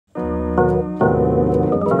Hi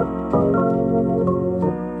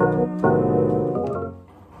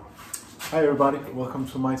everybody, welcome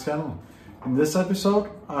to my channel. In this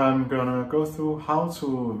episode I'm gonna go through how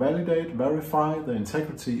to verify the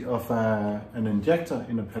integrity of an injector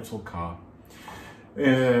in a petrol car.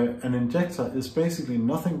 An injector is basically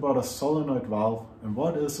nothing but a solenoid valve. And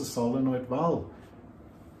what is a solenoid valve?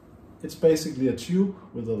 It's basically a tube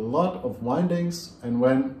with a lot of windings, and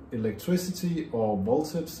when electricity or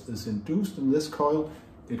voltage is induced in this coil,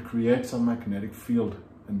 it creates a magnetic field.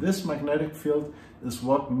 And this magnetic field is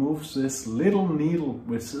what moves this little needle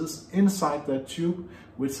which is inside that tube,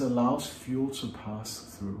 which allows fuel to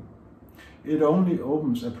pass through. It only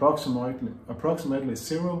opens approximately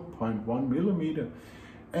 0.1 millimeter,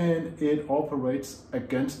 and it operates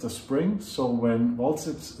against the spring. So when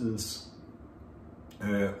voltage is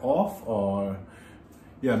off, or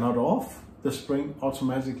not off, the spring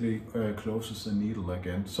automatically closes the needle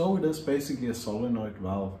again. So it is basically a solenoid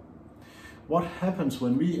valve. What happens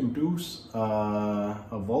when we induce a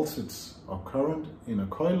voltage or current in a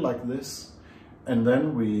coil like this, and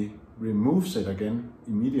then we remove it again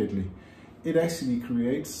immediately? It actually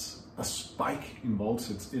creates a spike in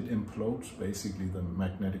voltage. It implodes basically the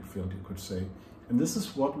magnetic field, you could say. And this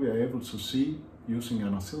is what we are able to see using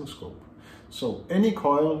an oscilloscope. So any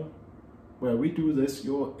coil where we do this,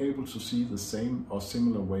 you're able to see the same or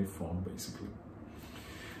similar waveform basically.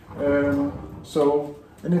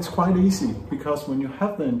 And it's quite easy, because when you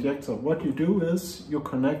have the injector, what you do is you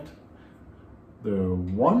connect the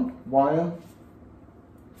one wire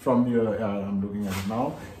from your, I'm looking at it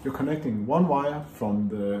now, you're connecting one wire from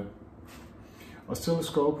the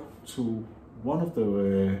oscilloscope to one of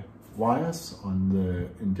the wires on the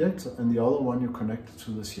injector, and the other one you connect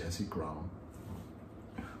to the chassis ground.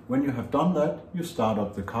 When you have done that, you start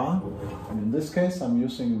up the car, and in this case I'm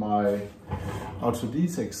using my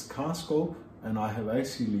Autofokus car scope, and I have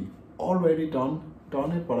actually already done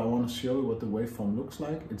it, but I want to show you what the waveform looks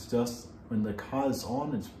like. It's just when the car is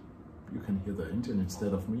on, you can hear the engine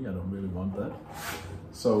instead of me. I don't really want that.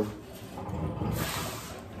 So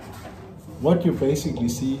what you basically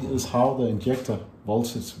see is how the injector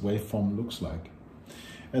voltage waveform looks like.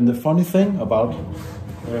 And the funny thing about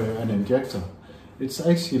an injector, it's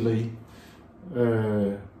actually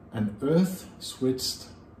an earth switched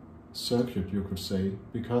circuit, you could say,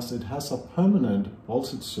 because it has a permanent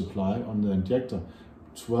voltage supply on the injector,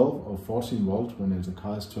 12 or 14 volts when the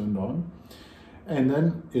car is turned on, and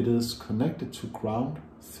then it is connected to ground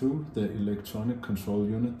through the electronic control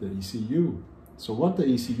unit, the ECU. So what the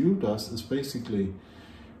ECU does is basically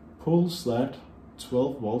pulls that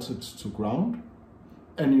 12 voltage to ground,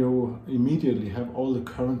 and you immediately have all the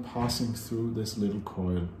current passing through this little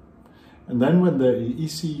coil. And then when the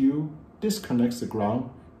ECU disconnects the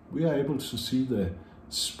ground, we are able to see the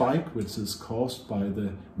spike which is caused by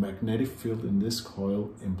the magnetic field in this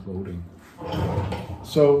coil imploding.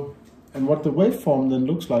 So, and what the waveform then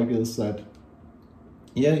looks like is that,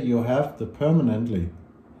 you have the permanently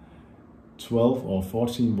 12 or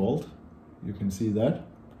 14 volt, you can see that.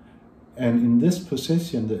 And in this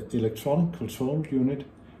position, the electronic control unit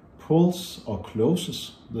pulls or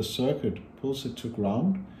closes the circuit, pulls it to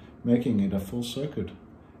ground, making it a full circuit.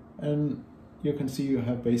 And you can see you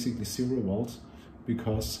have basically 0 volts,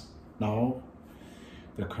 because now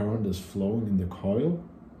the current is flowing in the coil.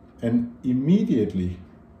 And immediately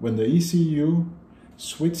when the ECU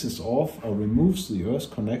switches off or removes the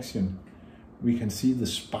earth connection, we can see the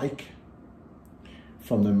spike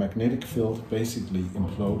from the magnetic field basically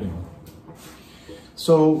imploding.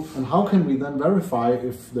 So, and how can we then verify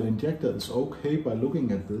if the injector is okay by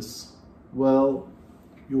looking at this? Well,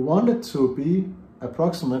 you want it to be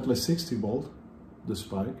approximately 60 volt, the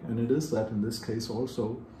spike, and it is that in this case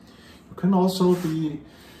also. You can also be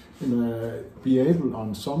able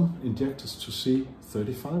on some injectors to see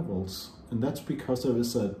 35 volts, and that's because there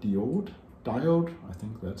is a diode, I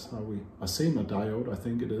think that's how a semi diode, I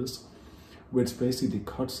think it is, which basically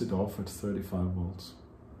cuts it off at 35 volts.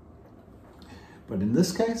 But in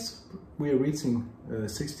this case, we are reaching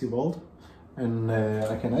 60 volt, and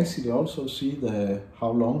I can actually also see how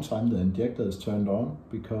long time the injector is turned on,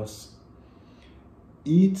 because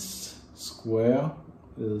each square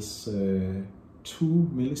is 2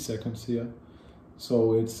 milliseconds here.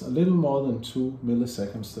 So it's a little more than 2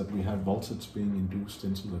 milliseconds that we have voltage being induced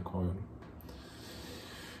into the coil.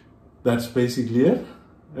 That's basically it.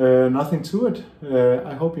 Nothing to it.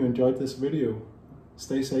 I hope you enjoyed this video.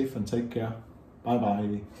 Stay safe and take care. Bye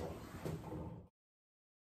bye.